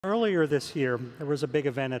Earlier this year, there was a big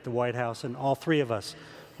event at the White House, and all three of us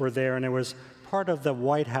were there, and it was part of the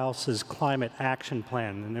White House's climate action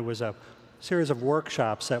plan. And there was a series of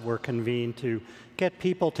workshops that were convened to get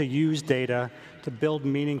people to use data to build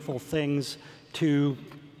meaningful things to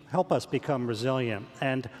help us become resilient.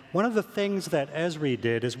 And one of the things that Esri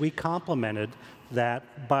did is we complemented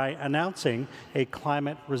that by announcing a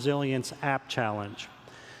climate resilience app challenge.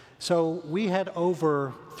 So we had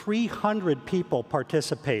over 300 people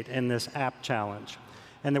participate in this app challenge.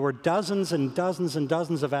 And there were dozens and dozens and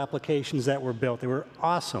dozens of applications that were built. They were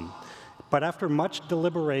awesome. But after much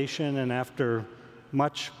deliberation and after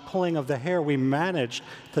much pulling of the hair, we managed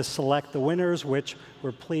to select the winners, which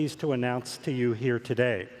we're pleased to announce to you here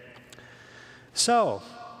today. So,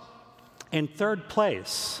 in third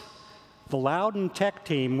place, the Loudon Tech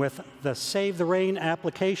team with the Save the Rain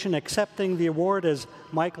application. Accepting the award is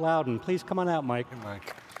Mike Loudon. Please come on out, Mike. Hey,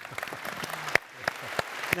 Mike.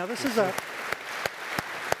 Now, this is a...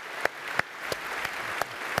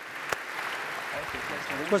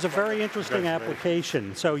 It was a very interesting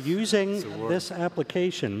application. So using this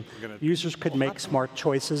application, users could make smart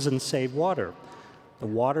choices and save water. The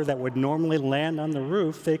water that would normally land on the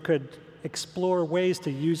roof, they could explore ways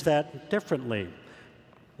to use that differently.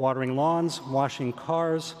 Watering lawns, washing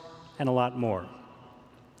cars, and a lot more.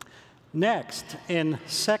 Next, in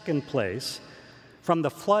second place, from the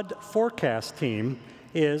Flood Forecast team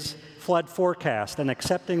is Flood Forecast, and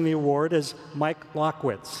accepting the award is Mike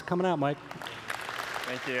Lockwitz. Coming out, Mike.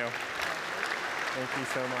 Thank you. Thank you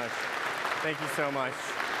so much. Thank you so much.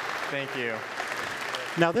 Thank you.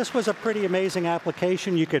 Now, this was a pretty amazing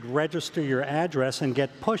application. You could register your address and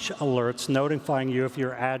get push alerts notifying you if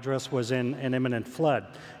your address was in an imminent flood.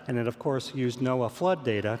 And it, of course, used NOAA flood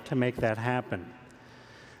data to make that happen.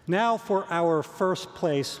 Now, for our first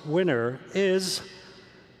place winner is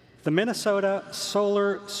the Minnesota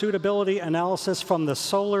Solar Suitability Analysis from the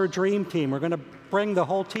Solar Dream Team. We're going to bring the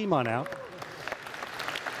whole team on out.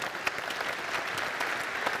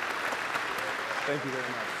 Thank you very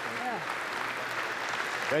much.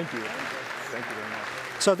 Thank you. Thank you very much.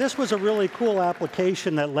 So this was a really cool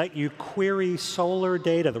application that let you query solar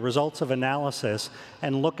data, the results of analysis,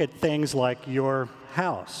 and look at things like your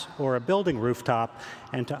house or a building rooftop,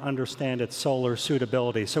 and to understand its solar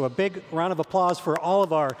suitability. So a big round of applause for all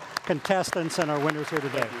of our contestants and our winners here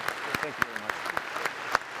today. Thank you very much.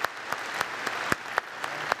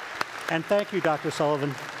 And thank you, Dr.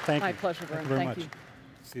 Sullivan. Thank you. My pleasure, Vern. Thank you very much.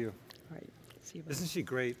 See you. All right. See you. Isn't she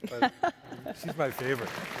great? She's my favorite.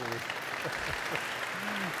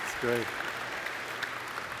 It's great.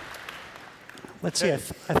 Let's see. I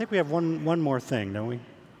think we have one more thing, don't we?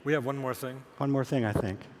 We have one more thing? One more thing, I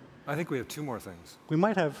think. I think we have two more things. We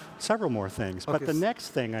might have several more things. Okay. But the next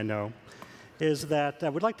thing I know is that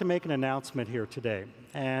we'd like to make an announcement here today.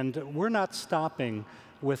 And we're not stopping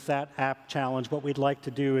with that app challenge. What we'd like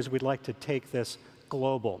to do is we'd like to take this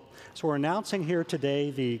global. So we're announcing here today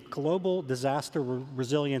the Global Disaster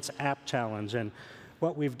Resilience App Challenge. And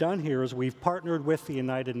what we've done here is we've partnered with the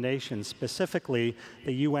United Nations, specifically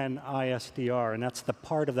the UN ISDR, and that's the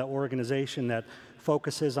part of the organization that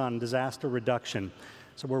focuses on disaster reduction.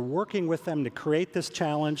 So we're working with them to create this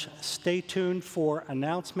challenge. Stay tuned for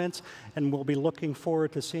announcements, and we'll be looking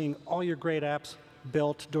forward to seeing all your great apps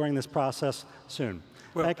built during this process soon.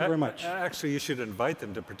 Well, thank you very much. Actually, you should invite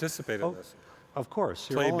them to participate in this. Of course.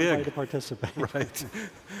 You're Play all big. invited to participate. Right.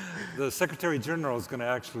 The Secretary General is going to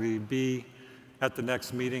actually be at the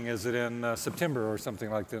next meeting. Is it in September or something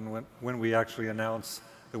like that, when we actually announce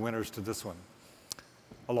the winners to this one,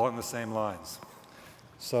 along the same lines.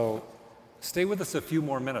 So stay with us a few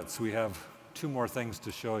more minutes. We have two more things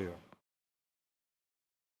to show you.